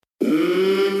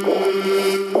How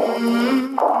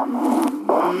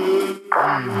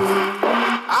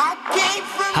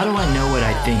do I know what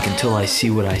I think until I see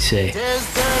what I say?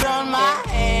 There's dirt on my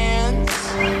hands.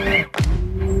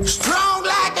 Strong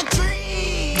like a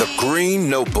tree. The Green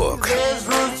Notebook,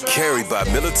 carried by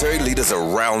military leaders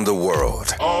around the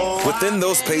world. Within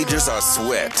those pages are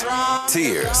sweat,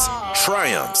 tears,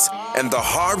 triumphs, and the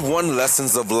hard-won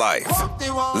lessons of life.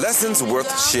 Lessons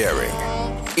worth sharing.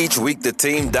 Each week, the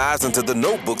team dives into the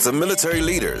notebooks of military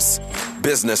leaders,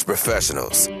 business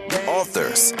professionals,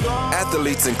 authors,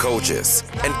 athletes and coaches,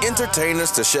 and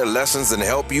entertainers to share lessons and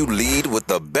help you lead with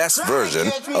the best version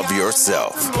of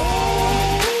yourself.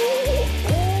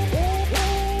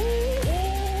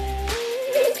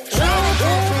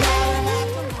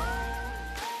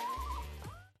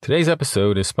 Today's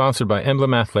episode is sponsored by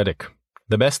Emblem Athletic,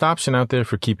 the best option out there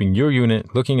for keeping your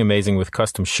unit looking amazing with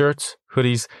custom shirts,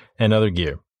 hoodies, and other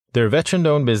gear. They're a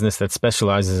veteran-owned business that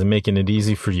specializes in making it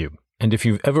easy for you. And if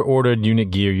you've ever ordered unit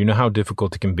gear, you know how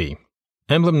difficult it can be.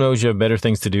 Emblem knows you have better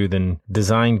things to do than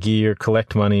design gear,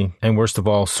 collect money, and worst of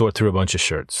all, sort through a bunch of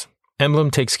shirts.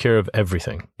 Emblem takes care of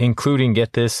everything, including,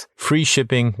 get this, free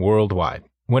shipping worldwide.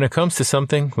 When it comes to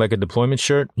something like a deployment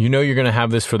shirt, you know you're going to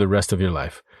have this for the rest of your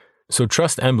life. So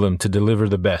trust Emblem to deliver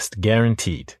the best,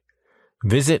 guaranteed.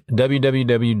 Visit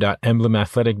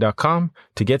www.emblemathletic.com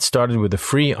to get started with a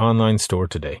free online store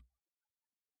today.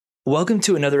 Welcome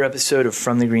to another episode of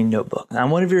From the Green Notebook.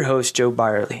 I'm one of your hosts, Joe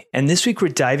Byerly, and this week we're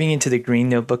diving into the Green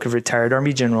Notebook of retired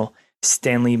Army General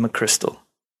Stanley McChrystal.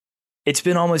 It's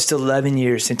been almost 11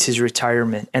 years since his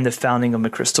retirement and the founding of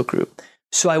McChrystal Group,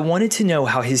 so I wanted to know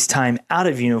how his time out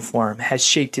of uniform has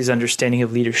shaped his understanding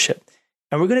of leadership.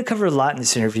 And we're going to cover a lot in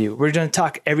this interview. We're going to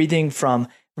talk everything from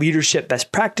leadership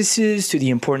best practices to the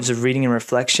importance of reading and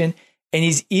reflection. And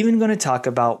he's even going to talk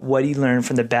about what he learned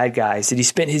from the bad guys that he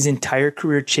spent his entire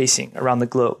career chasing around the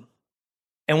globe.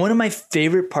 And one of my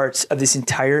favorite parts of this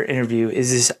entire interview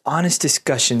is this honest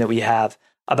discussion that we have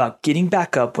about getting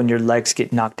back up when your legs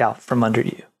get knocked out from under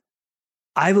you.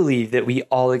 I believe that we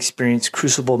all experience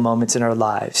crucible moments in our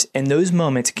lives, and those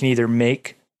moments can either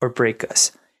make or break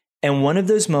us. And one of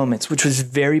those moments, which was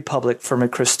very public for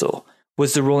McChrystal,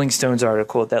 was the Rolling Stones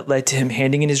article that led to him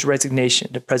handing in his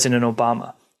resignation to President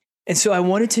Obama. And so I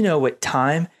wanted to know what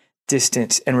time,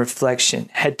 distance, and reflection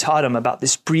had taught him about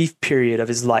this brief period of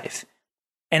his life.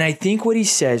 And I think what he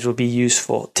says will be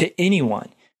useful to anyone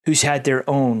who's had their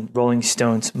own Rolling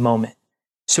Stones moment.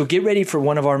 So get ready for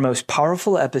one of our most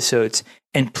powerful episodes,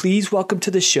 and please welcome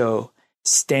to the show,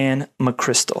 Stan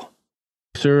McChrystal.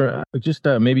 Sir, just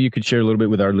maybe you could share a little bit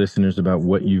with our listeners about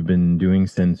what you've been doing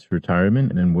since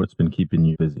retirement and what's been keeping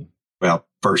you busy. Well,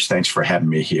 first, thanks for having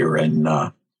me here. And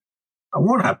I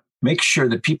want to make sure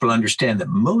that people understand that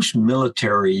most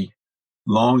military,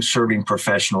 long-serving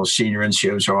professionals, senior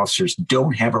NCOs or officers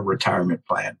don't have a retirement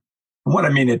plan. And what I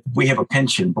mean is we have a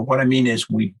pension, but what I mean is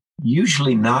we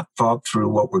usually not thought through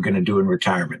what we're going to do in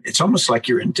retirement. It's almost like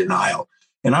you're in denial.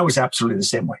 And I was absolutely the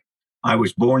same way. I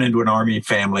was born into an Army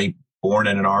family, born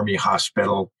in an Army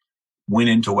hospital, went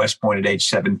into West Point at age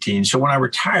 17. So when I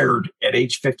retired at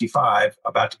age 55,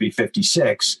 about to be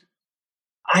 56,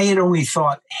 I had only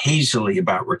thought hazily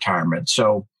about retirement.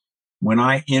 So when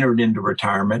I entered into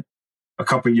retirement a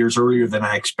couple of years earlier than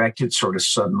I expected, sort of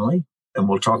suddenly, and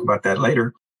we'll talk about that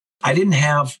later, I didn't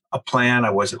have a plan.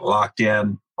 I wasn't locked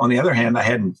in. On the other hand, I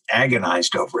hadn't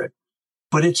agonized over it.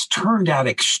 But it's turned out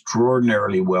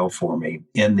extraordinarily well for me.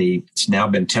 It's now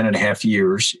been 10 and a half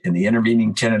years. In the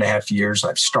intervening 10 and a half years,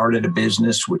 I've started a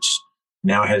business which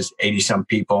now has 80-some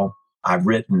people. I've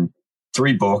written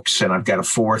 3 books, and I've got a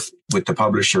 4th with the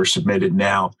publisher submitted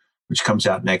now, which comes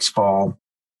out next fall.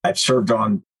 I've served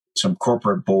on some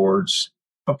corporate boards,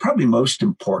 but probably most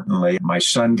importantly, my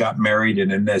son got married,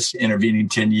 and in this intervening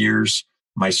 10 years,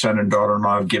 my son and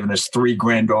daughter-in-law have given us 3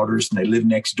 granddaughters, and they live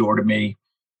next door to me.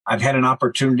 I've had an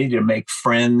opportunity to make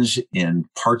friends in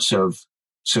parts of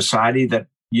society that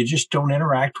you just don't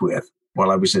interact with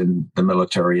while I was in the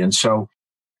military. And so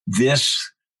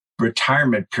this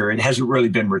retirement period hasn't really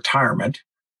been retirement,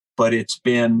 but it's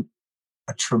been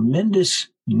a tremendous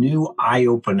new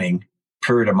eye-opening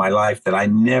period of my life that I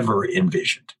never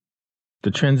envisioned.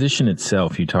 The transition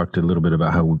itself, you talked a little bit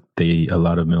about how a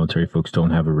lot of military folks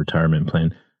don't have a retirement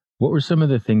plan. What were some of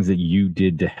the things that you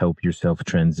did to help yourself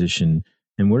transition?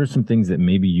 And what are some things that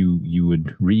maybe you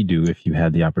would redo if you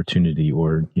had the opportunity,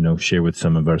 or, share with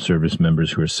some of our service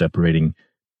members who are separating,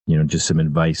 just some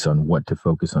advice on what to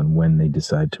focus on when they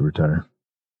decide to retire?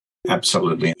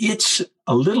 Absolutely. It's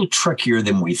a little trickier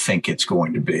than we think it's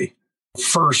going to be.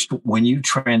 First, when you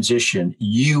transition,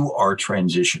 you are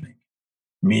transitioning,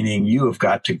 meaning you have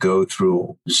got to go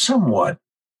through somewhat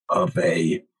of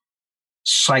a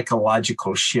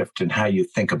psychological shift in how you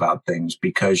think about things,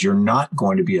 because you're not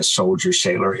going to be a soldier,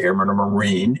 sailor, airman, or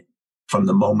Marine from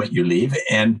the moment you leave.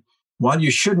 And while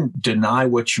you shouldn't deny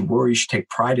what you were, you should take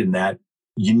pride in that.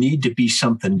 You need to be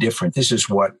something different. This is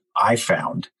what I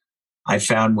found. I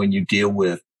found when you deal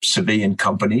with civilian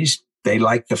companies, they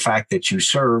like the fact that you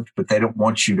served, but they don't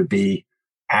want you to be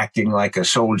acting like a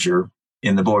soldier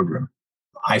in the boardroom.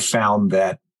 I found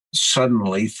that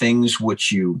suddenly things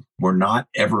which you were not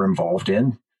ever involved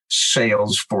in,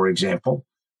 sales, for example,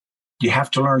 you have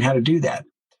to learn how to do that.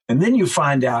 And then you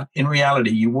find out in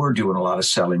reality, you were doing a lot of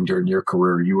selling during your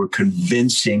career. You were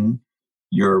convincing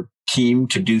your team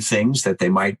to do things that they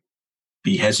might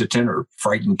be hesitant or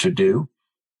frightened to do.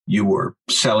 You were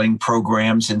selling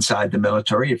programs inside the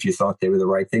military if you thought they were the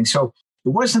right thing. So it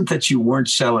wasn't that you weren't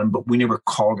selling, but we never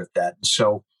called it that. And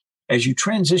so as you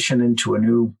transition into a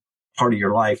new part of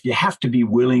your life, you have to be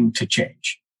willing to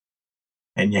change.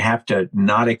 And you have to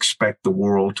not expect the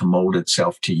world to mold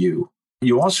itself to you.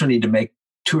 You also need to make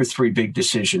 2 or 3 big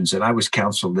decisions. And I was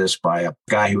counseled this by a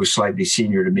guy who was slightly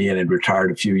senior to me and had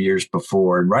retired a few years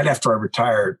before. And right after I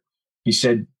retired, he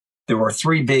said, there are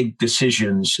 3 big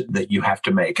decisions that you have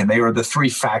to make. And they are the 3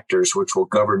 factors which will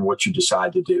govern what you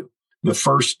decide to do. The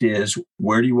first is,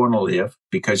 where do you want to live?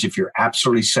 Because if you're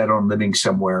absolutely set on living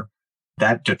somewhere,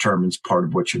 that determines part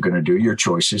of what you're going to do, your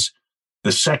choices.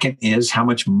 The second is, how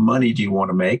much money do you want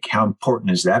to make? How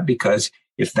important is that? Because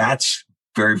if that's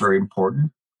very, very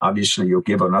important, obviously you'll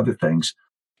give on other things.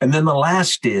 And then the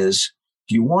last is,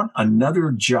 do you want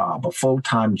another job, a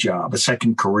full-time job, a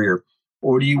second career,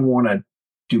 or do you want to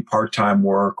do part-time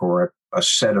work or a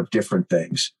set of different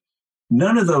things?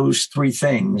 None of those 3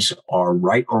 things are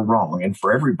right or wrong. And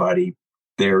for everybody,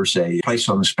 there's a place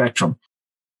on the spectrum.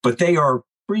 But they are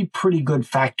 3 pretty good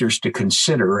factors to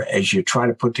consider as you try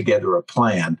to put together a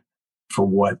plan for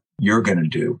what you're going to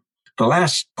do. The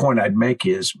last point I'd make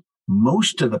is,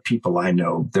 most of the people I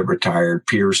know that retired,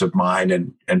 peers of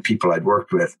mine and people I'd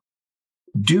worked with,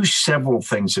 do several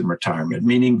things in retirement,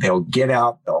 meaning they'll get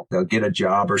out, they'll get a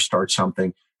job or start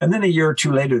something. And then a year or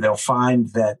 2 later, they'll find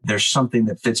that there's something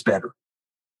that fits better.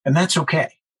 And that's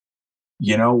okay.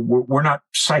 You know, we're not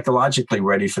psychologically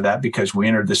ready for that because we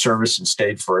entered the service and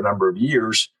stayed for a number of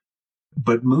years.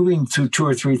 But moving through 2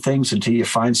 or 3 things until you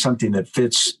find something that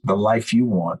fits the life you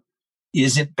want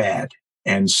isn't bad.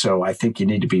 And so I think you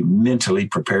need to be mentally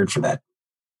prepared for that.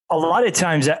 A lot of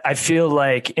times I feel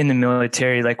like in the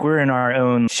military, like we're in our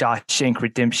own Shawshank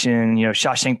Redemption,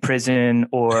 Shawshank Prison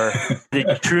or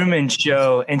the Truman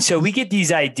Show. And so we get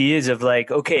these ideas of like,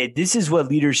 okay, this is what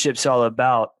leadership's all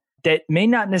about, that may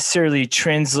not necessarily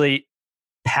translate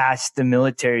past the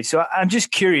military. So I'm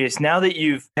just curious, now that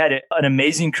you've had an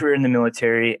amazing career in the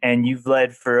military and you've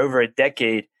led for over a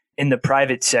decade in the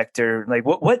private sector, like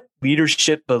what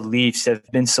leadership beliefs have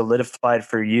been solidified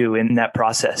for you in that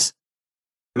process?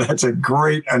 That's a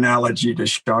great analogy to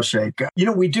Shawshank.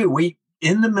 We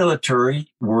in the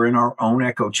military, we're in our own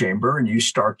echo chamber, and you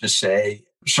start to say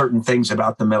certain things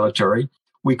about the military.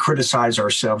 We criticize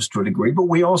ourselves to a degree, but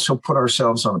we also put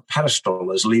ourselves on a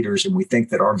pedestal as leaders, and we think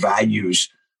that our values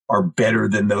are better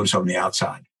than those on the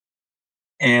outside.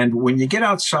 And when you get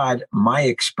outside, my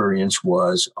experience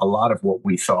was a lot of what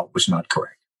we thought was not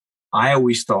correct. I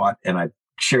always thought, and I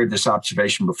shared this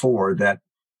observation before, that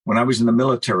when I was in the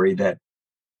military, that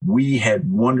we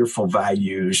had wonderful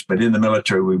values, but in the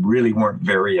military, we really weren't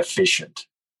very efficient.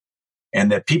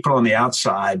 And that people on the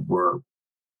outside were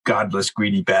godless,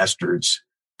 greedy bastards,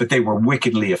 but they were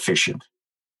wickedly efficient.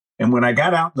 And when I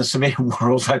got out in the civilian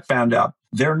world, I found out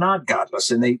they're not godless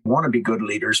and they want to be good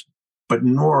leaders, but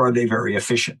nor are they very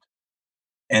efficient.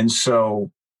 And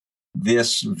so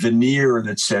this veneer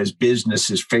that says business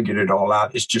has figured it all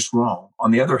out is just wrong. On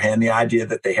the other hand, the idea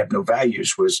that they have no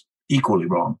values was equally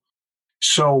wrong.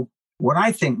 So what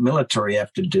I think military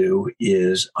have to do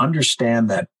is understand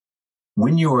that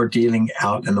when you are dealing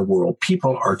out in the world,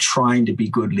 people are trying to be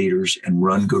good leaders and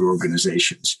run good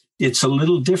organizations. It's a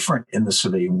little different in the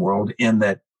civilian world in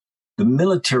that the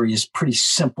military is pretty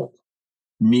simple,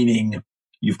 meaning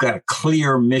you've got a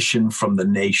clear mission from the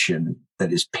nation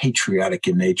that is patriotic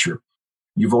in nature.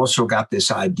 You've also got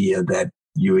this idea that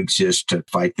you exist to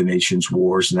fight the nation's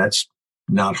wars, and that's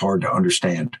not hard to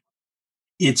understand.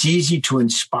 It's easy to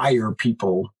inspire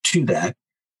people to that.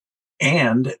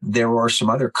 And there are some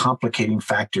other complicating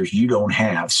factors you don't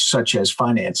have, such as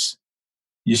finance.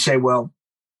 You say, well,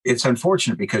 it's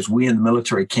unfortunate because we in the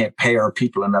military can't pay our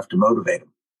people enough to motivate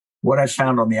them. What I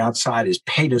found on the outside is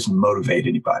pay doesn't motivate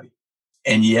anybody.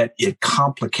 And yet it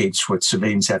complicates what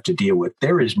civilians have to deal with.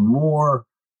 There is more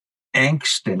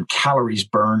angst and calories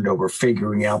burned over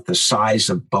figuring out the size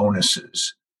of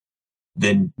bonuses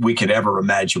than we could ever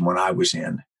imagine when I was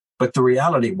in. But the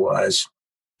reality was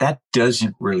that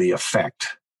doesn't really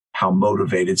affect how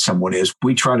motivated someone is.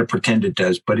 We try to pretend it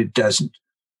does, but it doesn't.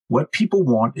 What people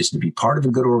want is to be part of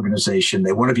a good organization.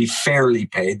 They want to be fairly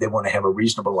paid. They want to have a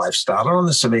reasonable lifestyle. And on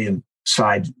the civilian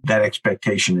side, that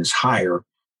expectation is higher,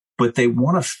 but they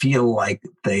want to feel like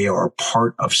they are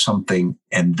part of something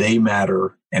and they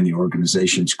matter and the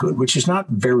organization's good, which is not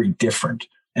very different.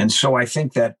 And so I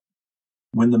think that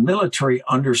when the military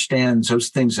understands those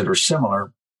things that are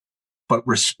similar, but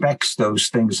respects those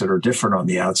things that are different on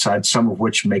the outside, some of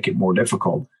which make it more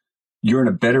difficult, you're in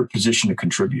a better position to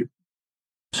contribute.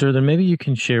 Sir, then maybe you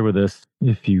can share with us,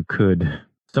 if you could,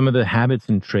 some of the habits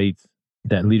and traits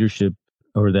that leadership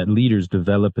or that leaders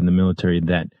develop in the military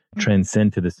that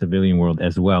transcend to the civilian world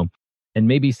as well, and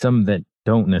maybe some that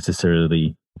don't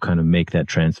necessarily kind of make that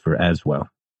transfer as well.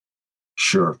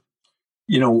 Sure.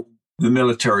 You know, the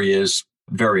military is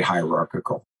very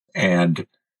hierarchical, and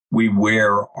we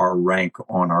wear our rank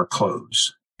on our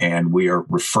clothes, and we are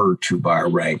referred to by our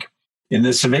rank. In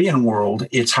the civilian world,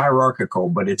 it's hierarchical,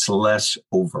 but it's less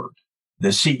overt. The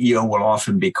CEO will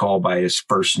often be called by his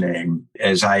first name,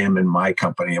 as I am in my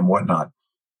company and whatnot.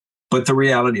 But the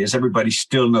reality is everybody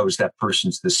still knows that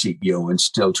person's the CEO and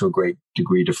still to a great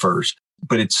degree defers.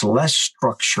 But it's less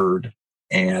structured,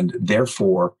 and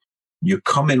therefore you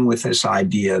come in with this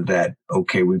idea that,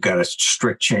 okay, we've got a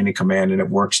strict chain of command and it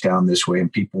works down this way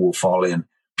and people will fall in.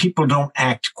 People don't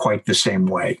act quite the same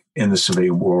way in the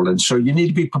civilian world. And so you need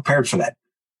to be prepared for that.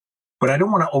 But I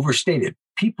don't want to overstate it.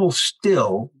 People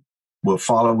still will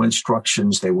follow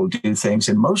instructions. They will do things.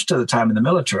 And most of the time in the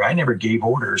military, I never gave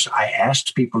orders. I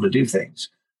asked people to do things.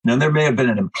 Now, there may have been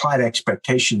an implied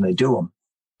expectation they do them,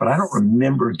 but I don't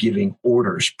remember giving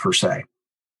orders per se.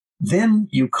 Then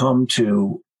you come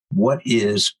to what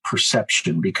is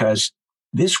perception, because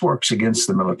this works against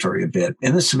the military a bit.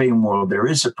 In the civilian world, there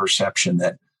is a perception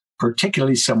that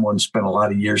particularly someone spent a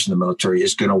lot of years in the military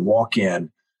is going to walk in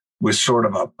with sort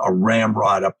of a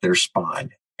ramrod up their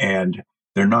spine, and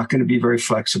they're not going to be very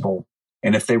flexible.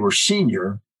 And if they were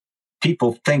senior,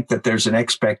 people think that there's an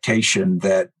expectation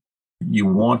that you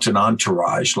want an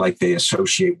entourage like they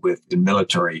associate with the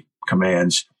military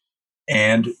commands.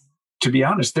 And to be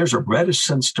honest, there's a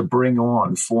reticence to bring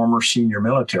on former senior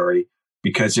military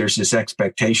because there's this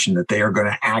expectation that they are going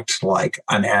to act like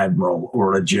an admiral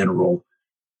or a general,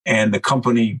 and the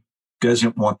company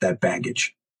doesn't want that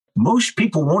baggage. Most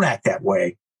people won't act that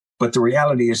way, but the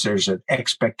reality is there's an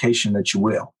expectation that you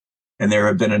will. And there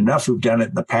have been enough who've done it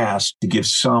in the past to give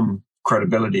some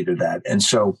credibility to that. And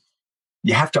so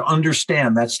you have to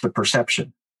understand that's the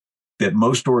perception, that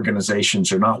most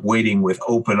organizations are not waiting with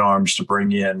open arms to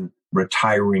bring in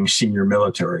retiring senior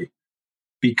military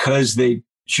because they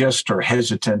just are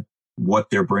hesitant what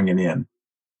they're bringing in.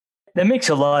 That makes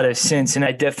a lot of sense. And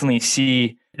I definitely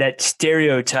see that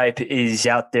stereotype is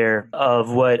out there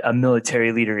of what a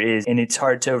military leader is. And it's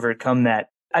hard to overcome that.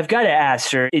 I've got to ask,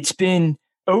 sir, it's been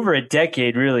over a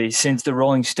decade, really, since the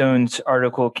Rolling Stones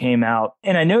article came out.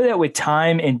 And I know that with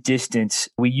time and distance,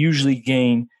 we usually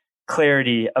gain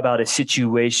clarity about a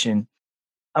situation.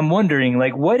 I'm wondering,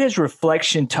 what has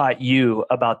reflection taught you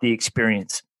about the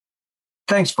experience?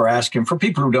 Thanks for asking. For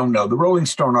people who don't know, the Rolling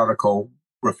Stone article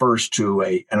refers to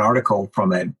an article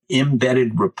from an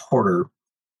embedded reporter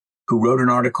who wrote an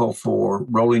article for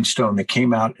Rolling Stone that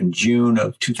came out in June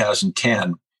of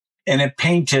 2010. And it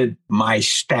painted my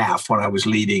staff when I was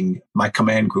leading my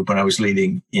command group, when I was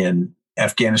leading in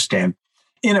Afghanistan,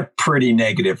 in a pretty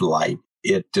negative light.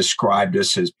 It described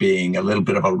us as being a little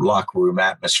bit of a locker room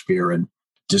atmosphere and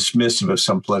dismissive of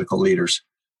some political leaders.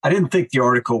 I didn't think the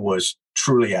article was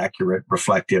truly accurate,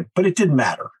 reflective, but it didn't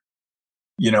matter.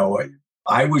 You know,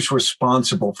 I was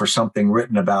responsible for something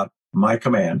written about my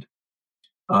command.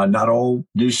 Not all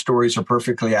news stories are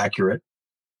perfectly accurate.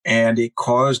 And it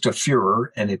caused a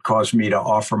furor, and it caused me to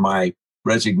offer my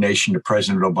resignation to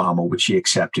President Obama, which he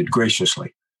accepted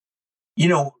graciously. You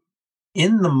know,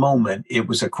 in the moment, it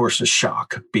was, of course, a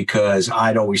shock because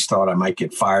I'd always thought I might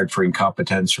get fired for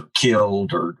incompetence or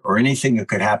killed or anything that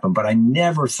could happen. But I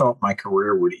never thought my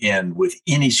career would end with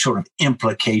any sort of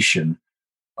implication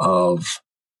of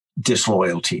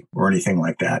disloyalty or anything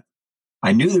like that.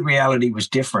 I knew the reality was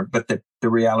different, but the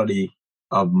reality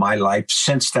of my life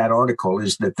since that article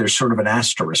is that there's sort of an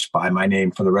asterisk by my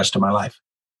name for the rest of my life.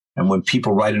 And when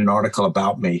people write an article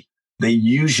about me, they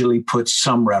usually put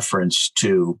some reference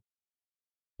to,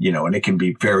 you know, and it can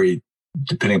be very,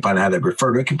 depending upon how they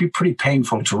refer to it, can be pretty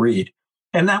painful to read.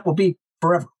 And that will be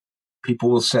forever. People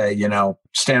will say, you know,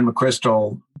 Stan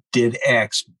McChrystal did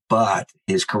X, but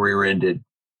his career ended,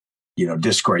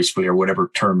 disgracefully or whatever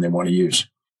term they want to use.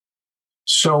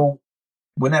 So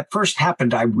when that first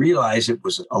happened, I realized it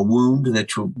was a wound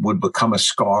that would become a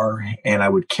scar and I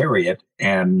would carry it.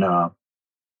 And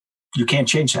you can't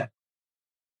change that.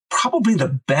 Probably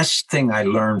the best thing I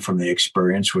learned from the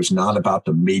experience was not about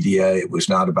the media. It was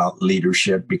not about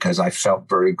leadership, because I felt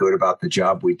very good about the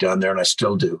job we'd done there, and I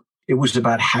still do. It was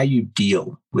about how you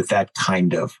deal with that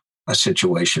kind of a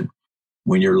situation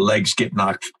when your legs get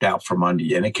knocked out from under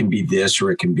you. And it can be this,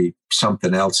 or it can be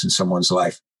something else in someone's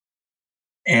life.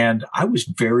 And I was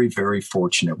very, very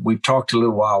fortunate. We've talked a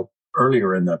little while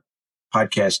earlier in the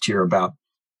podcast here about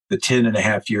the 10 and a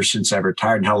half years since I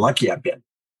retired and how lucky I've been,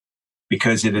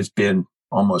 because it has been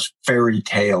almost fairy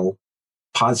tale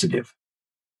positive.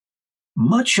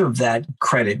 Much of that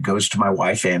credit goes to my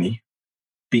wife, Annie,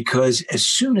 because as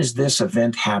soon as this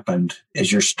event happened,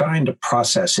 as you're starting to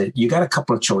process it, you got a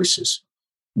couple of choices.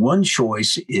 One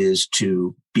choice is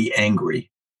to be angry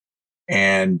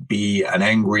and be an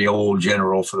angry old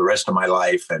general for the rest of my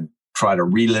life and try to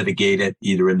relitigate it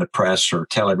either in the press or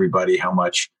tell everybody how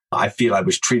much I feel I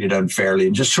was treated unfairly,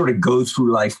 and just sort of go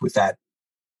through life with that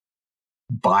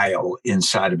bile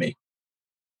inside of me.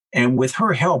 And with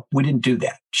her help, we didn't do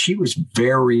that. She was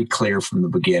very clear from the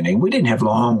beginning. We didn't have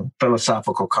long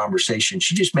philosophical conversations.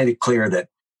 She just made it clear that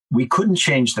we couldn't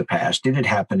change the past. It had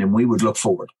happened and we would look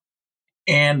forward.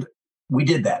 And we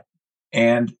did that.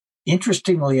 And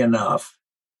interestingly enough,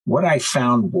 what I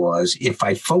found was if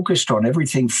I focused on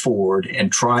everything forward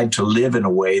and tried to live in a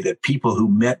way that people who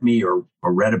met me or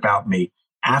read about me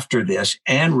after this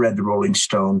and read the Rolling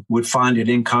Stone would find it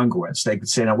incongruence. They could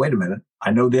say, now, wait a minute,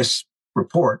 I know this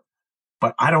report,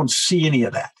 but I don't see any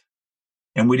of that.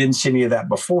 And we didn't see any of that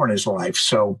before in his life.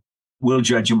 So we'll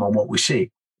judge him on what we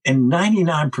see. And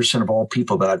 99% of all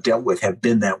people that I've dealt with have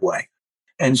been that way.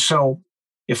 And so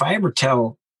if I ever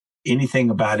tell anything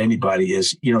about anybody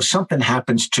is, something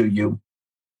happens to you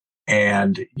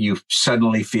and you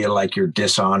suddenly feel like you're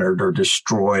dishonored or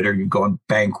destroyed or you're going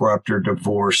bankrupt or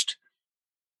divorced.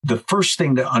 The first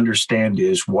thing to understand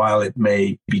is while it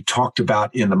may be talked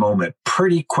about in the moment,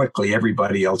 pretty quickly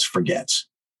everybody else forgets.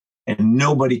 And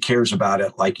nobody cares about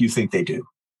it like you think they do.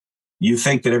 You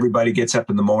think that everybody gets up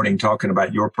in the morning talking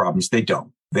about your problems. They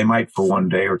don't. They might for 1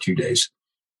 day or 2 days.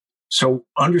 So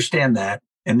understand that,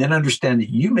 and then understand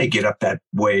that you may get up that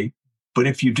way, but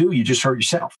if you do, you just hurt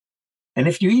yourself. And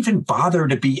if you even bother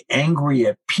to be angry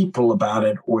at people about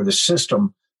it or the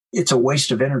system, it's a waste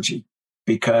of energy,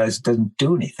 because it doesn't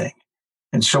do anything.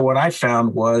 And so what I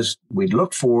found was we'd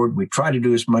look forward, we'd try to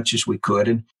do as much as we could.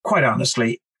 And quite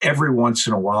honestly, every once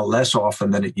in a while, less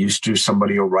often than it used to,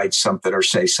 somebody will write something or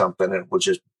say something and it will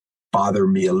just bother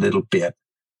me a little bit.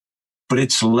 But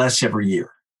it's less every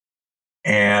year.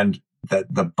 And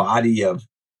the body of,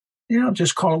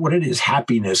 just call it what it is,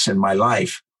 happiness in my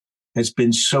life has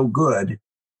been so good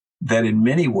that in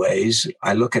many ways,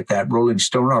 I look at that Rolling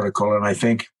Stone article and I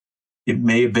think, it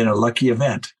may have been a lucky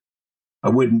event. I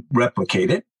wouldn't replicate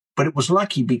it, but it was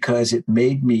lucky because it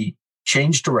made me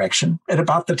change direction at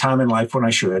about the time in life when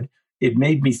I should. It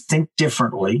made me think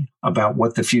differently about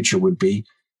what the future would be.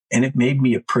 And it made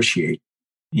me appreciate,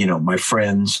 my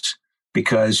friends,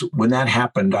 because when that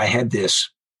happened, I had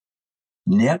this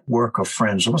network of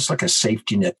friends, almost like a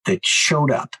safety net that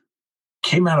showed up,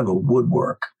 came out of the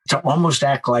woodwork to almost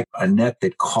act like a net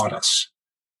that caught us.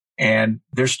 And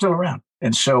they're still around.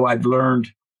 And so I've learned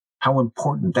how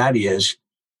important that is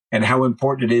and how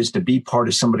important it is to be part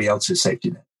of somebody else's safety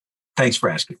net. Thanks for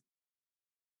asking.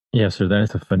 Yeah, sir, that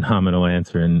is a phenomenal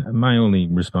answer. And my only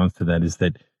response to that is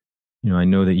that, I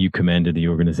know that you commanded the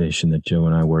organization that Joe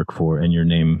and I work for, and your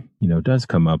name, does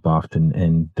come up often.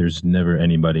 And there's never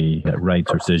anybody that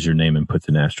writes or says your name and puts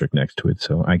an asterisk next to it.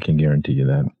 So I can guarantee you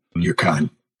that. You're kind.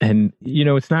 And,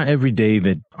 it's not every day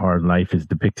that our life is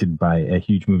depicted by a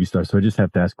huge movie star. So I just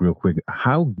have to ask real quick,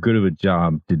 how good of a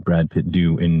job did Brad Pitt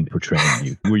do in portraying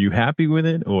you? Were you happy with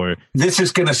it, or? This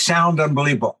is going to sound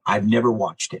unbelievable. I've never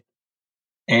watched it.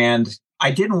 And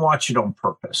I didn't watch it on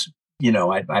purpose.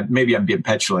 Maybe I'm being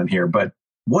petulant here, but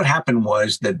what happened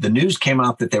was that the news came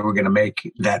out that they were going to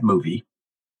make that movie.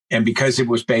 And because it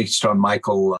was based on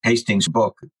Michael Hastings'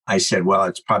 book, I said, well,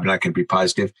 it's probably not going to be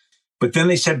positive. But then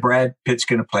they said Brad Pitt's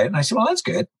going to play it. And I said, well, that's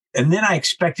good. And then I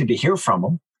expected to hear from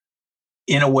him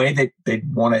in a way that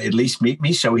they'd want to at least meet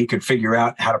me so he could figure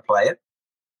out how to play it.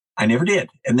 I never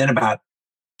did. And then about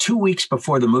 2 weeks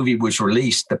before the movie was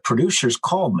released, the producers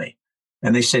called me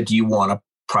and they said, do you want a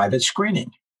private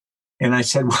screening? And I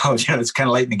said, well, it's kind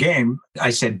of late in the game.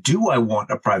 I said, do I want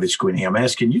a private screening? I'm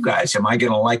asking you guys, am I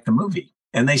going to like the movie?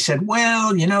 And they said,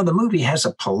 well, the movie has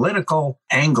a political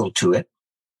angle to it.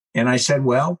 And I said,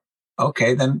 well,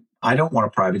 okay, then I don't want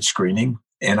a private screening.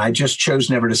 And I just chose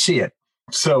never to see it.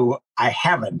 So I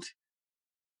haven't.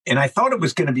 And I thought it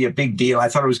was going to be a big deal. I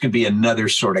thought it was going to be another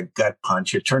sort of gut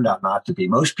punch. It turned out not to be.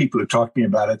 Most people who talk to me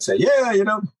about it say,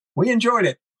 yeah, we enjoyed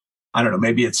it. I don't know.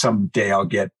 Maybe it's someday I'll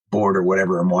get bored or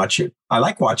whatever and watch it. I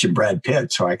like watching Brad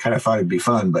Pitt, so I kind of thought it'd be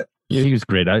fun. But yeah, he was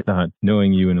great. I thought,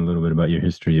 knowing you and a little bit about your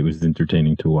history, it was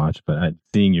entertaining to watch. But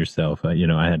seeing yourself, I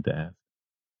had to ask.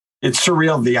 It's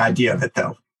surreal, the idea of it,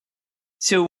 though.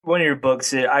 So one of your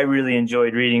books that I really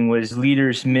enjoyed reading was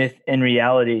Leaders, Myth, and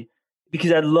Reality,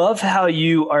 because I love how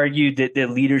you argued that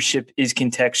leadership is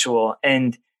contextual.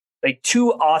 And like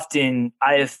too often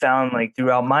I have found, like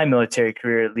throughout my military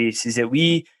career at least, is that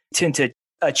we tend to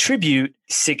attribute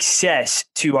success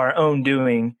to our own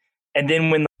doing. And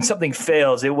then when something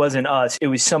fails, it wasn't us, it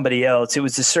was somebody else. It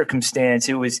was the circumstance.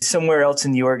 It was somewhere else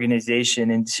in the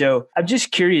organization. And so I'm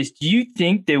just curious, do you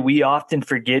think that we often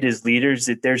forget as leaders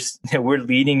that we're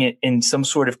leading it in some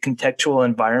sort of contextual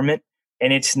environment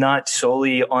and it's not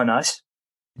solely on us?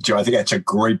 Joe, I think that's a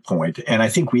great point. And I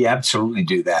think we absolutely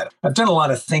do that. I've done a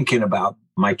lot of thinking about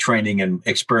my training and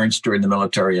experience during the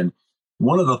military. And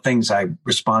one of the things I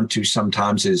respond to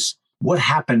sometimes is what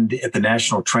happened at the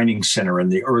National Training Center in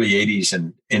the early 80s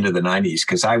and into the 90s,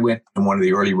 because I went in one of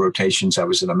the early rotations. I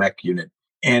was in a mech unit.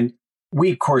 And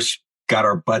we, of course, got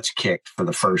our butts kicked for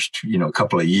the first,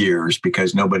 couple of years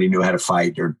because nobody knew how to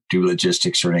fight or do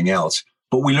logistics or anything else.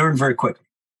 But we learned very quickly.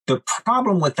 The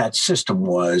problem with that system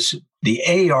was the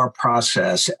AAR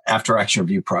process, after action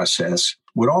review process,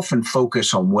 would often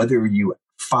focus on whether you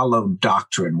followed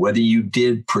doctrine, whether you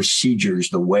did procedures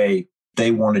the way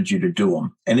they wanted you to do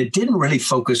them. And it didn't really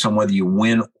focus on whether you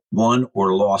won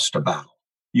or lost a battle.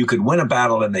 You could win a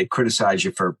battle and they'd criticize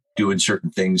you for doing certain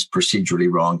things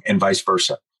procedurally wrong and vice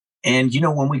versa. And,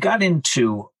 when we got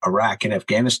into Iraq and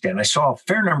Afghanistan, I saw a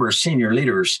fair number of senior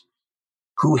leaders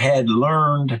who had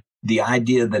learned the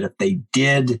idea that if they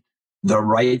did the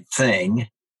right thing,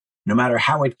 no matter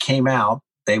how it came out,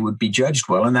 they would be judged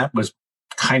well. And that was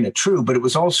kind of true, but it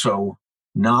was also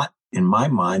not, in my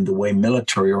mind, the way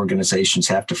military organizations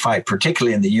have to fight,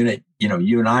 particularly in the unit,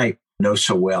 you and I know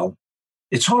so well.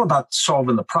 It's all about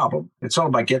solving the problem. It's all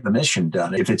about getting the mission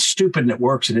done. If it's stupid and it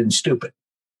works, it isn't stupid.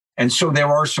 And so there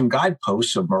are some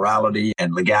guideposts of morality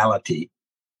and legality,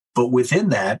 but within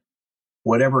that,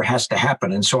 whatever has to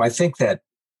happen. And so I think that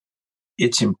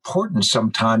it's important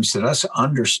sometimes that us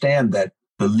understand that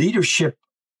the leadership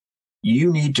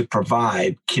you need to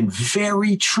provide can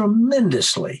vary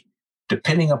tremendously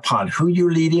depending upon who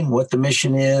you're leading, what the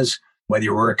mission is, whether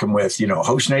you're working with,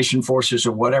 host nation forces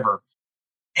or whatever.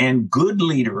 And good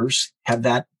leaders have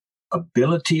that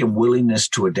ability and willingness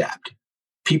to adapt.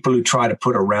 People who try to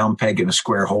put a round peg in a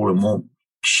square hole and won't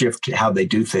shift how they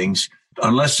do things,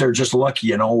 unless they're just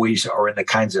lucky and always are in the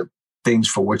kinds of things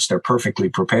for which they're perfectly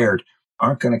prepared,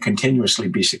 aren't going to continuously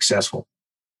be successful.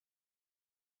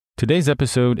 Today's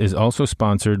episode is also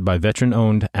sponsored by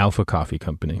veteran-owned Alpha Coffee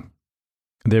Company.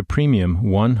 Their premium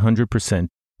 100%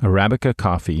 Arabica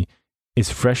coffee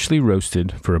is freshly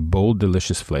roasted for a bold,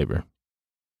 delicious flavor.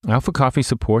 Alpha Coffee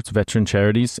supports veteran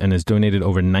charities and has donated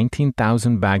over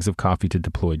 19,000 bags of coffee to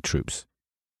deployed troops.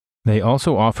 They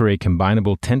also offer a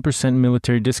combinable 10%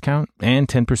 military discount and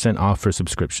 10% off for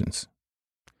subscriptions.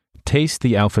 Taste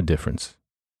the Alpha difference.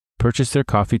 Purchase their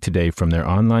coffee today from their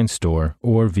online store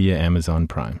or via Amazon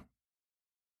Prime.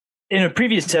 In a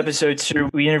previous episode, sir,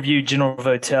 we interviewed General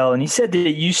Votel, and he said that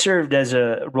you served as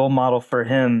a role model for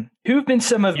him. Who have been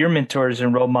some of your mentors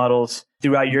and role models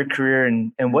throughout your career,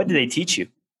 and what did they teach you?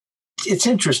 It's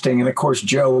interesting. And of course,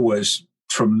 Joe was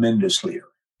a tremendous leader,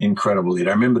 incredible leader.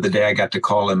 I remember the day I got to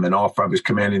call him and offer. I was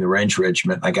commanding the Ranger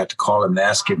Regiment. I got to call him and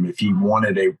ask him if he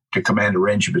wanted to command a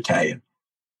Ranger Battalion.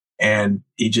 And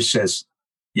he just says,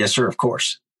 yes, sir, of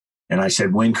course. And I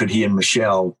said, when could he and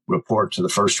Michelle report to the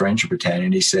 1st Ranger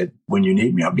Battalion? He said, when you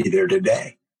need me, I'll be there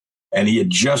today. And he had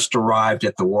just arrived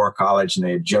at the War College and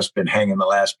they had just been hanging the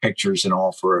last pictures and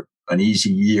all for an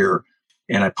easy year.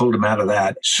 And I pulled him out of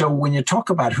that. So when you talk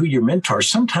about who your mentors,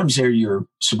 sometimes they're your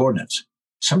subordinates.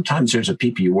 Sometimes there's the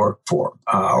people you work for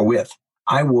or with.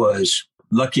 I was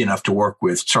lucky enough to work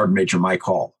with Sergeant Major Mike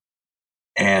Hall.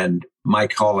 And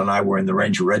Mike Hall and I were in the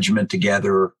Ranger Regiment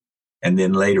together. And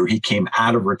then later he came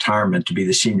out of retirement to be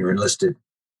the senior enlisted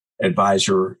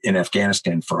advisor in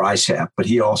Afghanistan for ISAF. But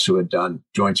he also had done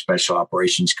Joint Special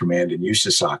Operations Command in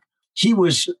USASOC. He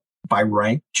was by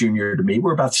rank junior to me.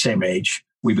 We're about the same age.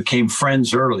 We became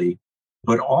friends early,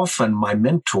 but often my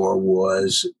mentor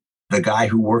was the guy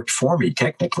who worked for me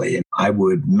technically. And I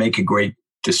would make a great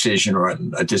decision or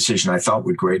a decision I thought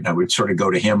was great. And I would sort of go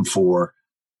to him for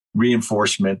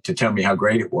reinforcement to tell me how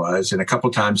great it was. And a couple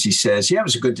of times he says, yeah, it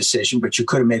was a good decision, but you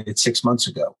could have made it 6 months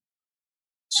ago.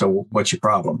 So what's your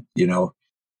problem?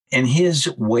 And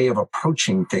his way of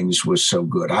approaching things was so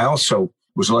good. I also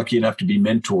was lucky enough to be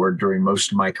mentored during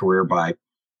most of my career by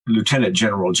Lieutenant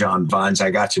General John Vines.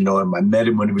 I got to know him. I met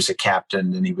him when he was a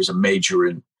captain and he was a major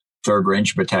in 3rd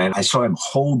Ranger Battalion. I saw him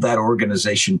hold that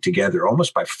organization together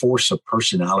almost by force of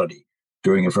personality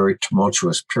during a very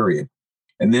tumultuous period.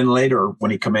 And then later, when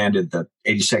he commanded the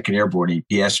 82nd Airborne,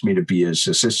 he asked me to be his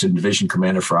assistant division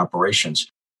commander for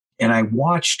operations. And I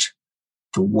watched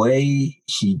the way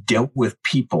he dealt with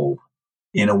people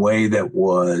in a way that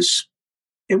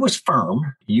it was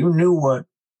firm. You knew what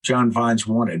John Vines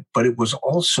wanted, but it was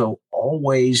also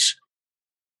always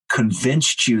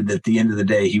convinced you that at the end of the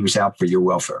day, he was out for your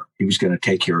welfare. He was going to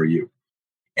take care of you.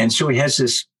 And so he has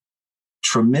this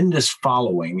tremendous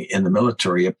following in the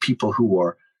military of people who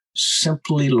are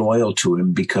simply loyal to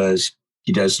him because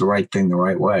he does the right thing the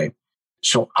right way.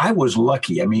 So I was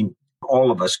lucky. I mean,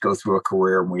 all of us go through a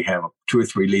career and we have 2 or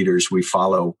 3 leaders we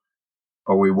follow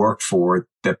or we work for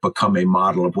that become a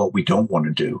model of what we don't want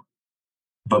to do.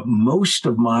 But most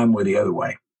of mine were the other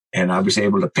way. And I was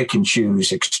able to pick and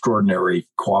choose extraordinary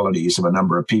qualities of a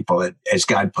number of people as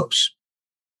guideposts.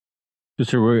 So,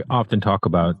 sir, we often talk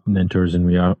about mentors and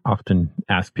we often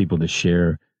ask people to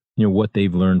share, what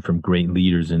they've learned from great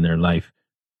leaders in their life.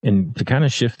 And to kind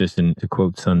of shift this and to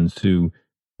quote Sun Tzu,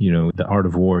 The Art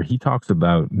of War, he talks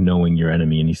about knowing your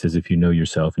enemy. And he says, if you know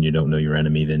yourself and you don't know your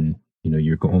enemy, then,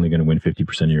 you're only going to win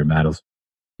 50% of your battles.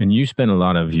 And you spent a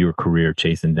lot of your career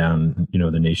chasing down,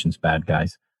 the nation's bad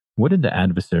guys. What did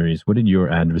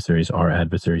your adversaries, our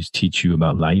adversaries, teach you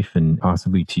about life and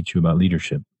possibly teach you about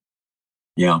leadership?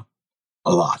 Yeah,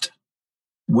 a lot.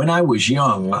 When I was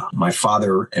young, my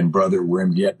father and brother were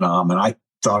in Vietnam, and I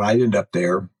thought I'd end up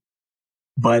there.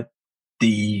 But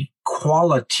the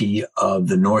quality of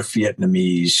the North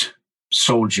Vietnamese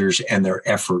soldiers and their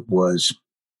effort was,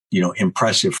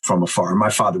 impressive from afar. My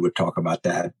father would talk about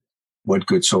that, what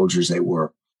good soldiers they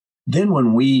were. Then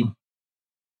when we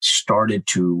started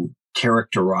to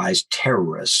characterize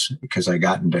terrorists, because I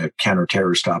got into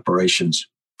counter-terrorist operations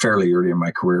fairly early in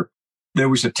my career, there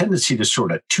was a tendency to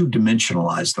sort of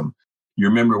two-dimensionalize them. You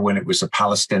remember when it was a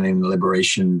Palestinian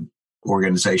Liberation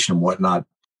Organization and whatnot,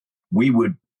 we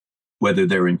would, whether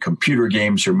they're in computer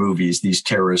games or movies, these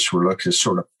terrorists were looked as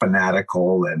sort of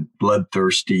fanatical and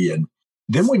bloodthirsty. And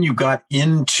then when you got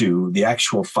into the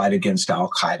actual fight against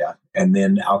Al-Qaeda and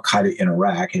then Al-Qaeda in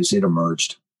Iraq as it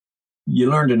emerged, you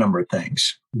learned a number of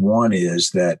things. One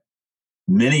is that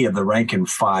many of the rank and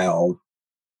file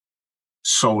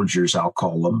soldiers, I'll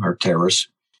call them, or terrorists,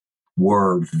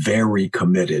 were very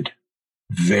committed,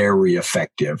 very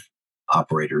effective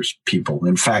operators, people.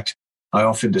 In fact, I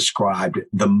often described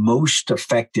the most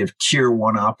effective tier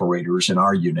 1 operators in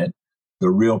our unit, the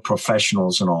real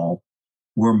professionals and all,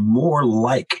 were more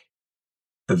like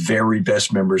the very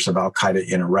best members of Al-Qaeda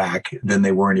in Iraq than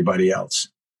they were anybody else.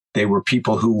 They were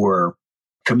people who were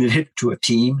committed to a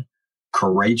team,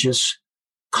 courageous,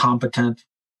 competent,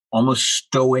 almost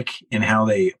stoic in how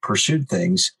they pursued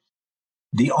things.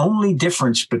 The only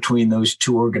difference between those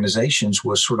two organizations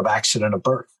was sort of accident of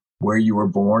birth, where you were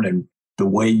born and the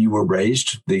way you were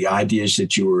raised, the ideas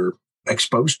that you were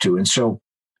exposed to. And so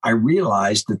I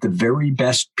realized that the very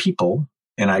best people,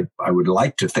 and I would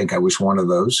like to think I was one of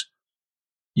those,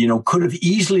 could have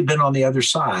easily been on the other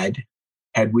side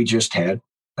had we just had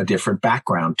a different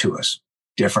background to us,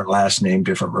 different last name,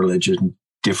 different religion,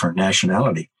 different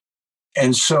nationality.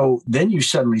 And so then you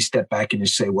suddenly step back and you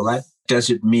say, well, that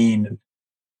doesn't mean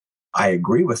I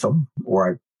agree with them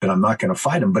or that I'm not going to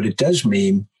fight them, but it does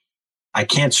mean I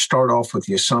can't start off with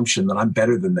the assumption that I'm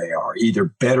better than they are, either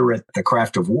better at the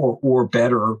craft of war or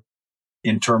better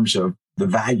in terms of the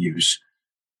values.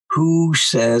 Who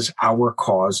says our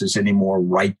cause is any more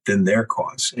right than their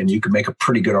cause? And you can make a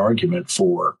pretty good argument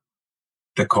for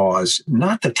the cause,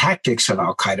 not the tactics of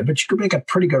Al-Qaeda, but you could make a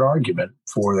pretty good argument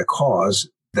for the cause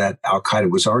that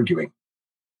Al-Qaeda was arguing.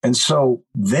 And so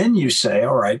then you say,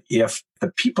 all right, if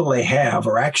the people they have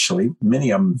are actually,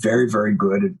 many of them very, very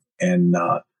good and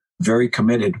very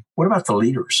committed, what about the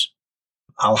leaders?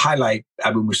 I'll highlight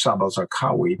Abu Musab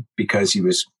al-Zarqawi because he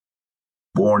was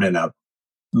born in a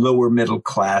lower middle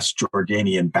class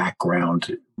Jordanian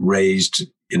background, raised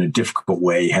in a difficult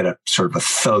way, had a sort of a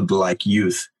thug-like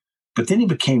youth. But then he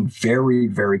became very,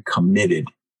 very committed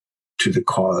to the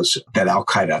cause that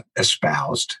Al-Qaeda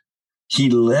espoused. He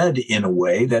led in a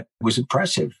way that was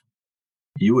impressive.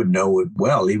 You would know it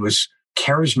well. He was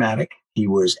charismatic. He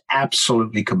was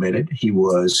absolutely committed. He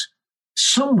was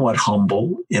somewhat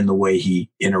humble in the way he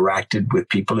interacted with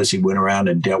people as he went around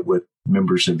and dealt with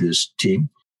members of his team.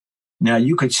 Now,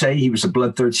 you could say he was a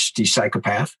bloodthirsty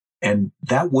psychopath, and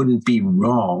that wouldn't be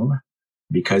wrong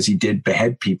because he did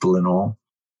behead people and all.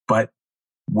 But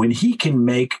when he can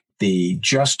make the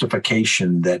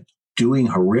justification that doing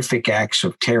horrific acts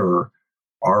of terror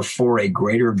are for a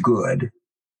greater good,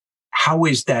 how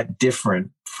is that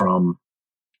different from,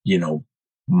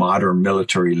 modern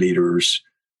military leaders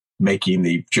making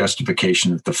the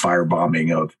justification that the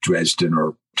firebombing of Dresden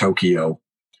or Tokyo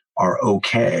are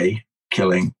okay,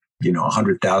 killing,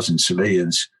 100,000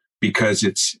 civilians because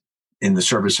it's in the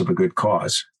service of a good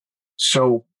cause?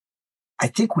 So I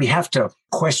think we have to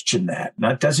question that.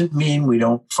 That doesn't mean we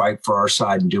don't fight for our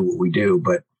side and do what we do,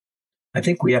 but I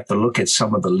think we have to look at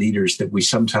some of the leaders that we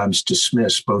sometimes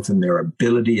dismiss, both in their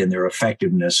ability and their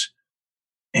effectiveness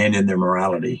and in their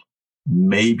morality.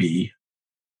 Maybe,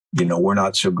 we're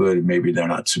not so good, and maybe they're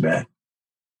not so bad.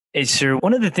 Hey, sir,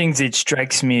 one of the things that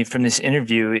strikes me from this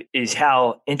interview is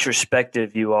how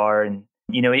introspective you are. And,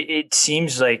 it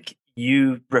seems like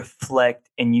you reflect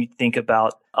and you think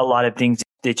about a lot of things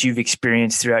that you've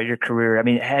experienced throughout your career. I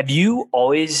mean, have you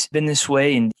always been this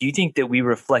way? And do you think that we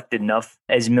reflect enough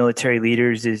as military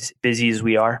leaders, as busy as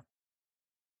we are?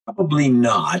 Probably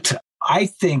not. I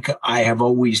think I have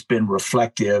always been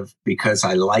reflective because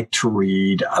I like to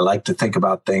read. I like to think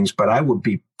about things, but I would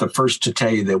be the first to tell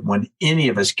you that when any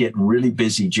of us get in really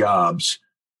busy jobs,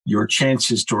 your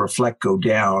chances to reflect go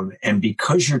down. And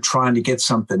because you're trying to get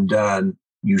something done,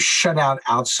 you shut out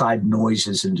outside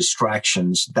noises and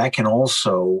distractions. That can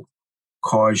also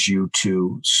cause you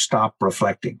to stop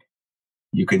reflecting.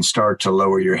 You can start to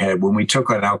lower your head. When we took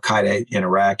on Al-Qaeda in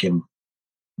Iraq in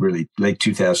really late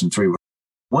 2003,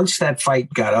 once that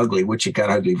fight got ugly, which it got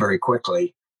ugly very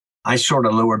quickly, I sort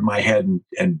of lowered my head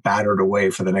and battered away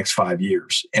for the next 5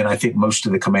 years. And I think most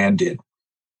of the command did.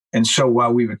 And so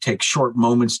while we would take short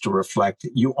moments to reflect,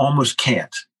 you almost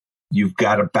can't. You've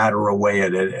got to batter away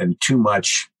at it, and too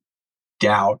much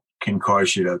doubt can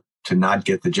cause you to not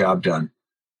get the job done.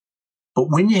 But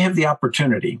when you have the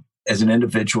opportunity as an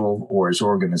individual or as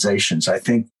organizations, I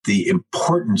think the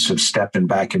importance of stepping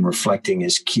back and reflecting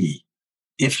is key.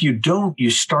 If you don't, you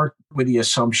start with the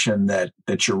assumption that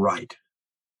you're right.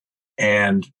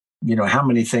 And, how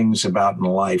many things about in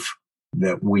life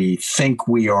that we think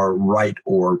we are right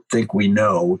or think we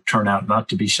know turn out not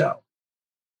to be so.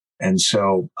 And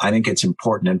so I think it's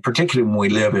important, and particularly when we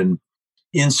live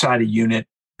inside a unit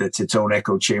that's its own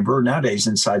echo chamber, nowadays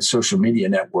inside social media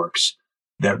networks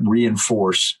that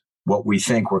reinforce what we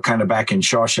think. We're kind of back in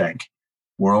Shawshank.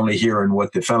 We're only hearing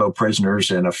what the fellow prisoners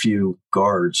and a few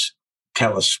guards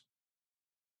tell us.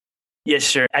 Yes,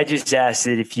 sir. I just asked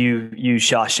that if you use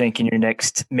Shawshank in your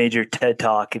next major TED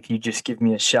Talk, if you just give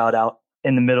me a shout out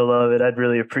in the middle of it, I'd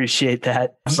really appreciate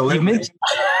that. Absolutely.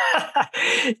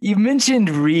 You mentioned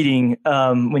reading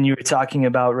when you were talking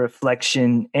about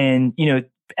reflection, and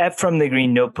at From the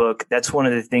Green Notebook, that's one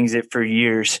of the things that for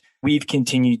years we've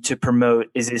continued to promote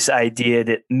is this idea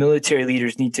that military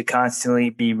leaders need to constantly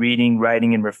be reading,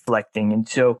 writing, and reflecting. And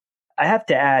so I have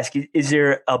to ask, is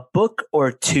there a book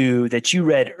or two that you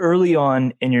read early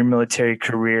on in your military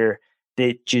career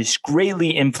that just greatly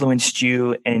influenced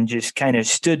you and just kind of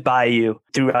stood by you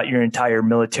throughout your entire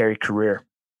military career?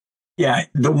 Yeah,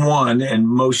 the one, and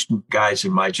most guys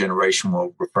in my generation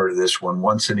will refer to this one,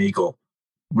 Once an Eagle,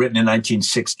 written in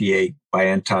 1968 by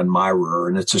Anton Myrer.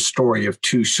 And it's a story of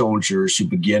two soldiers who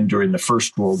begin during the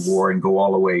First World War and go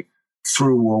all the way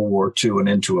through World War II and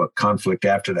into a conflict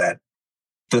after that.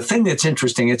 The thing that's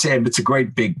interesting, it's a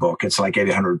great big book. It's like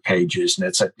 800 pages, and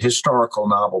it's a historical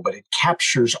novel, but it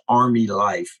captures Army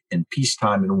life in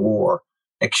peacetime and war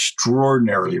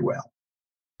extraordinarily well.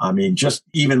 I mean, just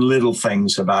even little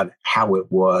things about how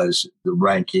it was, the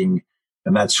ranking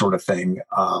and that sort of thing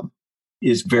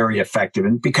is very effective.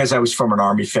 And because I was from an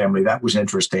Army family, that was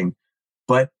interesting.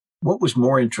 But what was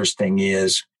more interesting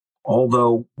is,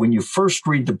 although when you first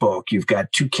read the book, you've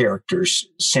got two characters,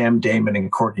 Sam Damon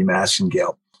and Courtney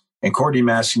Massengale. And Courtney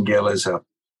Massengale is a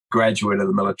graduate of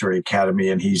the military academy,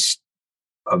 and he's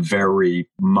a very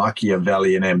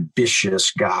Machiavellian,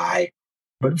 ambitious guy,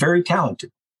 but very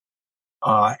talented.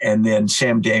 And then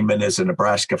Sam Damon is a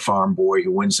Nebraska farm boy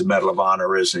who wins the Medal of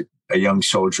Honor as a young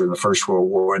soldier in the First World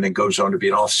War and then goes on to be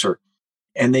an officer.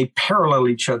 And they parallel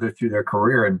each other through their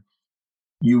career. And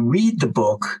you read the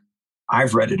book,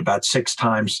 I've read it about 6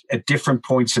 times at different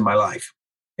points in my life.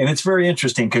 And it's very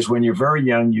interesting because when you're very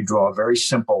young, you draw a very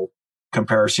simple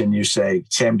comparison. You say,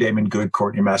 Sam Damon good,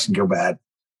 Courtney Massengale bad.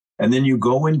 And then you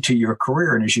go into your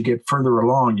career. And as you get further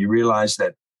along, you realize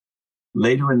that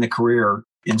later in the career,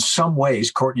 in some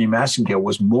ways, Courtney Massengill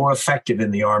was more effective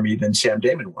in the Army than Sam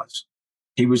Damon was.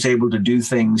 He was able to do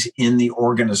things in the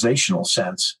organizational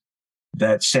sense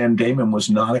that Sam Damon was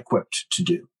not equipped to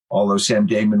do. Although Sam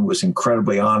Damon was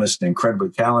incredibly honest and incredibly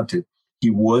talented, he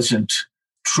wasn't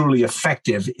truly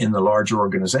effective in the larger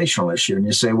organizational issue. And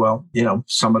you say, well,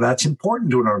 some of that's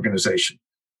important to an organization.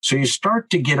 So you start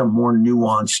to get a more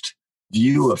nuanced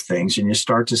view of things, and you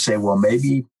start to say, well,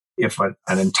 maybe if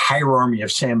an entire army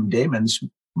of Sam Damons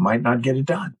might not get it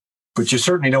done. But you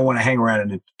certainly don't want to hang around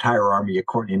an entire army of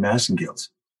Courtney Massengills.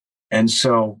 And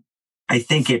so I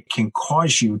think it can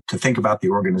cause you to think about the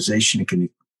organization. It can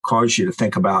cause you to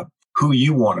think about who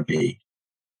you want to be.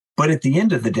 But at the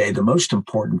end of the day, the most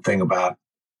important thing about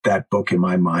that book in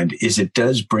my mind is it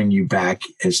does bring you back,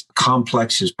 as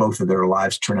complex as both of their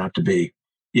lives turn out to be.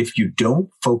 If you don't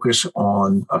focus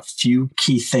on a few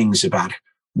key things about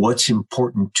what's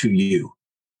important to you,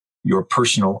 your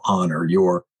personal honor,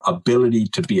 your ability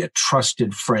to be a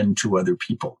trusted friend to other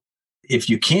people, if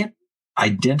you can't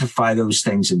identify those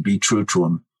things and be true to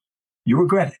them, you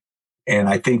regret it. And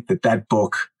I think that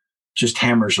book just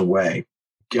hammers away.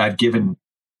 I've given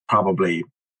probably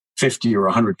 50 or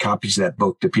 100 copies of that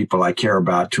book to people I care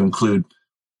about, to include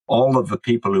all of the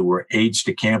people who were aides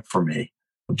de camp for me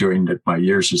during my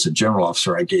years as a general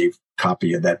officer. I gave a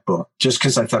copy of that book just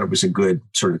because I thought it was a good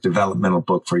sort of developmental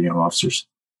book for young officers.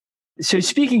 So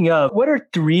speaking of, what are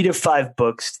 3 to 5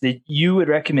 books that you would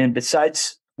recommend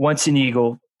besides Once an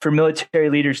Eagle for military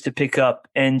leaders to pick up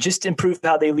and just improve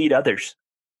how they lead others?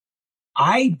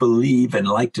 I believe and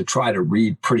like to try to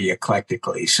read pretty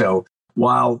eclectically. So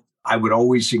while I would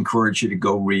always encourage you to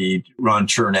go read Ron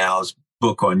Chernow's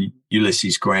book on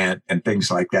Ulysses Grant and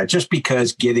things like that, just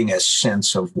because getting a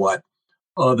sense of what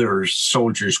other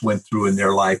soldiers went through in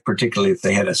their life, particularly if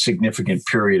they had a significant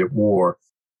period of war,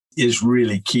 is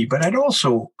really key. But I'd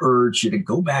also urge you to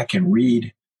go back and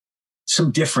read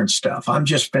some different stuff. I'm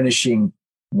just finishing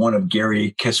one of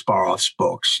Gary Kasparov's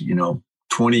books.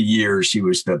 20 years, he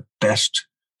was the best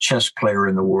chess player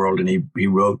in the world. And he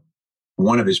wrote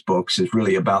one of his books is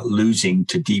really about losing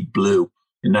to Deep Blue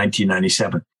in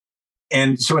 1997.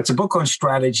 And so it's a book on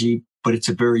strategy, but it's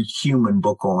a very human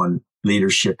book on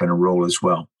leadership and a role as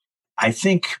well. I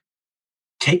think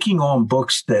taking on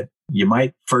books that you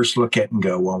might first look at and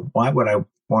go, well, why would I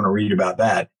want to read about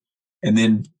that? And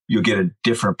then you'll get a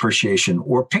different appreciation.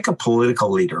 Or pick a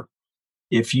political leader.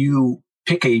 If you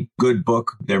pick a good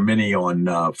book, there are many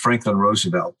on Franklin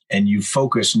Roosevelt, and you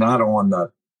focus not on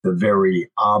the very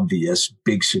obvious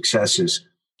big successes,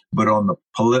 but on the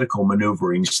political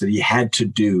maneuverings that he had to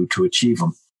do to achieve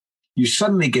them, you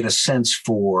suddenly get a sense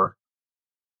for,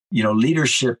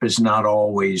 leadership is not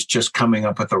always just coming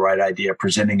up with the right idea,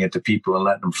 presenting it to people and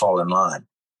letting them fall in line.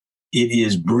 It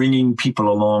is bringing people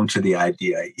along to the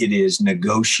idea. It is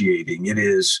negotiating. It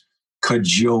is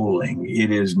cajoling.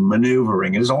 It is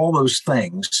maneuvering. It is all those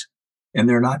things. And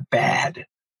they're not bad.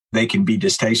 They can be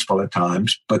distasteful at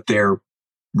times, but they're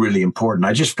really important.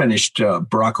 I just finished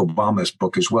Barack Obama's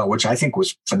book as well, which I think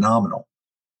was phenomenal.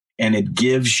 And it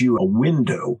gives you a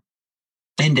window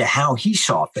into how he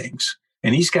saw things.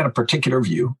 And he's got a particular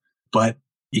view, but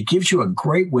it gives you a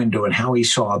great window in how he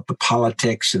saw the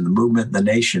politics and the movement in the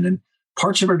nation. And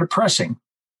parts of it are depressing.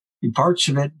 In parts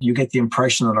of it, you get the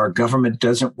impression that our government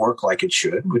doesn't work like it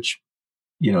should, which,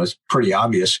 is pretty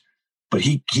obvious. But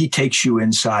he takes you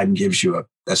inside and gives you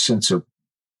a sense of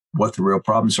what the real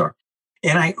problems are.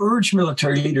 And I urge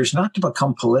military leaders not to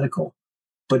become political,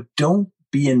 but don't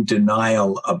be in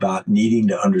denial about needing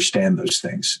to understand those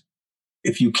things.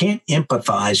 If you can't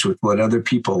empathize with what other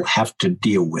people have to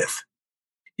deal with,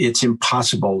 it's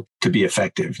impossible to be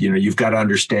effective. You've got to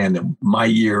understand that my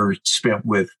year spent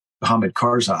with Hamid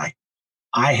Karzai,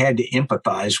 I had to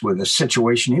empathize with the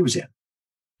situation he was in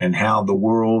and how the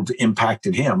world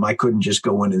impacted him. I couldn't just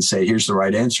go in and say, here's the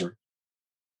right answer.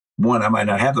 One, I might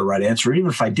not have the right answer.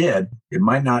 Even if I did, it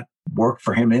might not work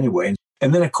for him anyway.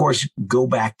 And then, of course, go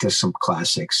back to some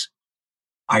classics.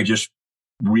 I just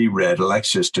reread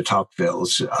Alexis de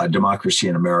Tocqueville's Democracy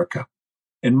in America.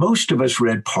 And most of us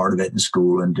read part of it in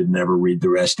school and didn't ever read the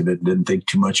rest of it, didn't think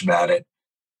too much about it.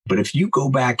 But if you go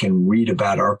back and read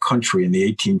about our country in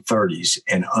the 1830s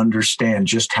and understand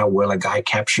just how well a guy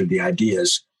captured the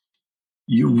ideas,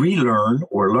 you relearn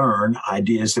or learn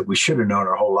ideas that we should have known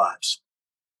our whole lives.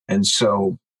 And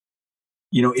so,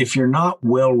 if you're not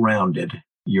well-rounded,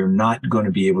 you're not going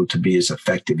to be able to be as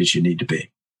effective as you need to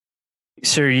be.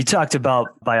 Sir, you talked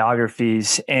about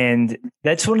biographies, and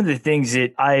that's one of the things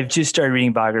that I've just started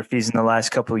reading biographies in the last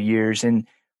couple of years. And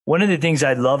one of the things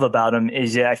I love about them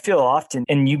is that I feel often,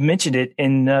 and you mentioned it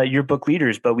in your book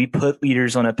Leaders, but we put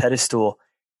leaders on a pedestal.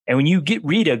 And when you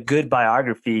read a good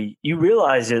biography, you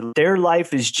realize that their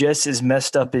life is just as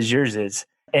messed up as yours is.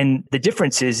 And the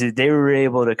difference is that they were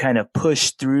able to kind of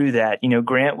push through that. You know,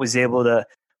 Grant was able to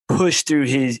push through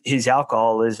his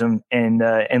alcoholism and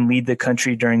lead the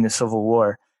country during the Civil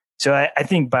War. So I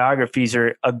think biographies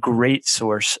are a great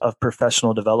source of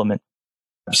professional development.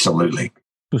 Absolutely.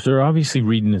 So, sir, obviously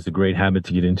reading is a great habit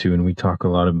to get into, and we talk a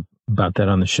lot about that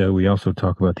on the show. We also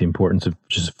talk about the importance of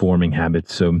just forming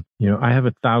habits. So, you know, I have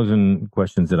 1,000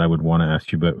 questions that I would want to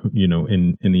ask you, but, you know,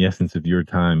 in the essence of your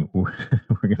time, we're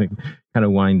going to kind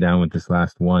of wind down with this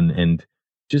last one. And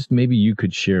just maybe you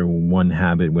could share one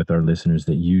habit with our listeners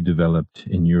that you developed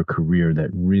in your career that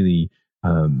really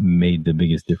made the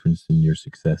biggest difference in your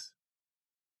success.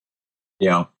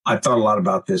 Yeah, I thought a lot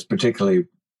about this, particularly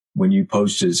when you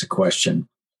posed it as a question.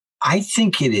 I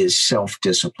think it is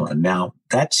self-discipline. Now,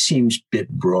 that seems a bit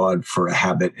broad for a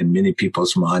habit in many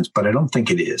people's minds, but I don't think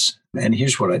it is. And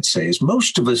here's what I'd say is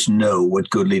most of us know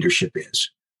what good leadership is.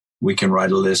 We can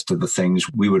write a list of the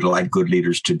things we would like good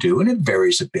leaders to do, and it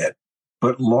varies a bit.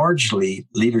 But largely,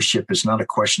 leadership is not a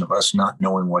question of us not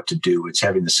knowing what to do. It's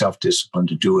having the self-discipline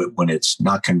to do it when it's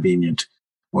not convenient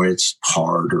or it's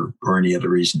hard or any other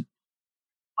reason.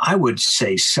 I would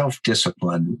say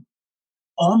self-discipline,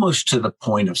 almost to the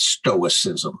point of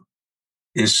stoicism,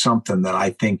 is something that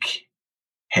I think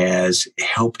has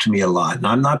helped me a lot. And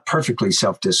I'm not perfectly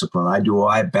self-disciplined.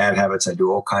 I have bad habits. I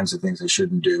do all kinds of things I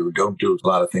shouldn't do. Don't do a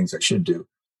lot of things I should do.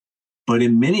 But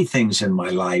in many things in my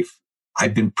life,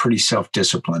 I've been pretty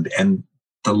self-disciplined. And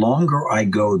the longer I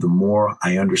go, the more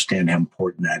I understand how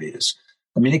important that is.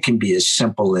 I mean, it can be as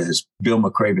simple as Bill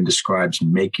McRaven describes,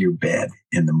 make your bed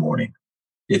in the morning.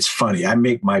 It's funny. I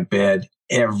make my bed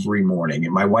every morning,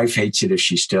 and my wife hates it if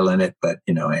she's still in it, but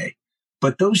you know, hey.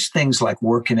 But those things like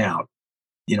working out,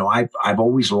 you know, I've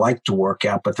always liked to work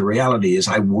out, but the reality is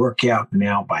I work out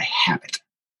now by habit.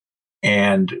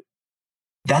 And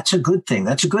that's a good thing.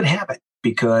 That's a good habit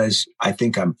because I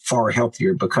think I'm far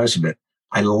healthier because of it.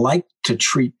 I like to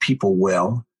treat people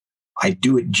well. I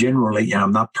do it generally, and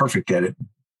I'm not perfect at it.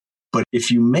 But if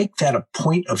you make that a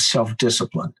point of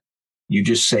self-discipline, you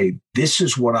just say, this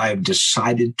is what I've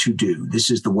decided to do.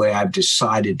 This is the way I've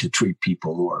decided to treat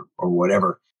people or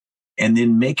whatever. And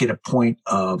then make it a point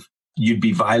of you'd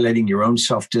be violating your own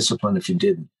self-discipline if you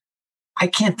didn't. I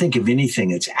can't think of anything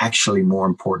that's actually more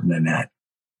important than that.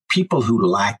 People who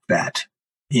lack that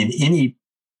in any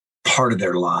part of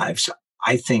their lives,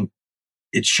 I think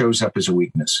it shows up as a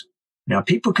weakness. Now,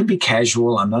 people can be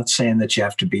casual. I'm not saying that you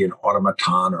have to be an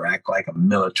automaton or act like a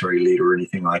military leader or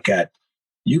anything like that.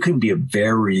 You can be a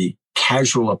very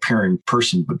casual appearing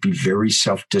person, but be very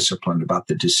self-disciplined about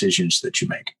the decisions that you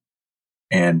make.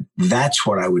 And that's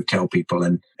what I would tell people.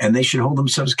 And they should hold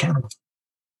themselves accountable.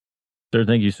 Sir,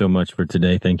 thank you so much for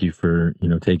today. Thank you for, you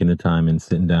know, taking the time and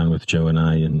sitting down with Joe and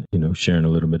I and, you know, sharing a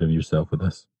little bit of yourself with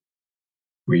us.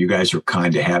 Well, you guys are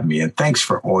kind to have me, and thanks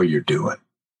for all you're doing.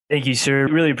 Thank you, sir.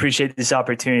 Really appreciate this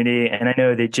opportunity. And I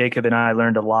know that Jacob and I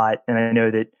learned a lot, and I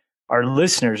know that our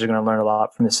listeners are going to learn a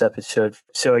lot from this episode.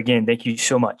 So again, thank you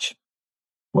so much.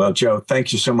 Well, Joe,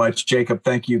 thank you so much. Jacob,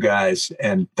 thank you guys.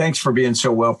 And thanks for being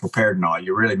so well prepared and all.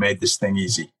 You really made this thing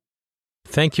easy.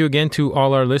 Thank you again to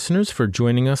all our listeners for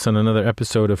joining us on another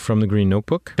episode of From the Green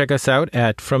Notebook. Check us out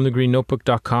at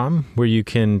fromthegreennotebook.com, where you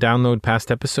can download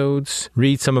past episodes,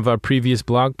 read some of our previous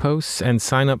blog posts, and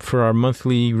sign up for our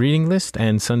monthly reading list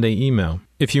and Sunday email.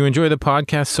 If you enjoy the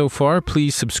podcast so far,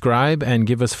 please subscribe and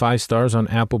give us 5 stars on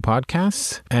Apple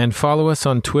Podcasts. And follow us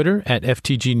on Twitter at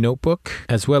FTG Notebook,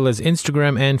 as well as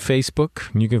Instagram and Facebook.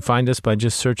 You can find us by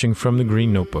just searching From the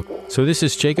Green Notebook. So this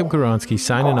is Jacob Goronsky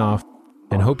signing off,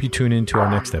 and hope you tune in to our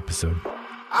next episode.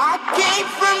 I came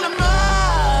from the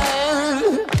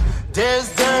mud.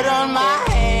 There's dirt on my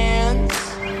hands.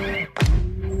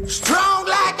 Strong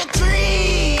like a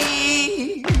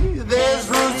tree. There's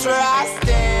roots where I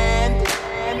stand.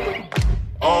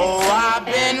 Oh, I've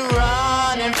been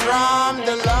running from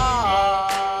the law.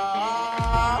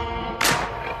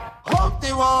 Hope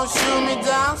they won't shoot me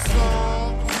down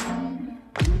soon.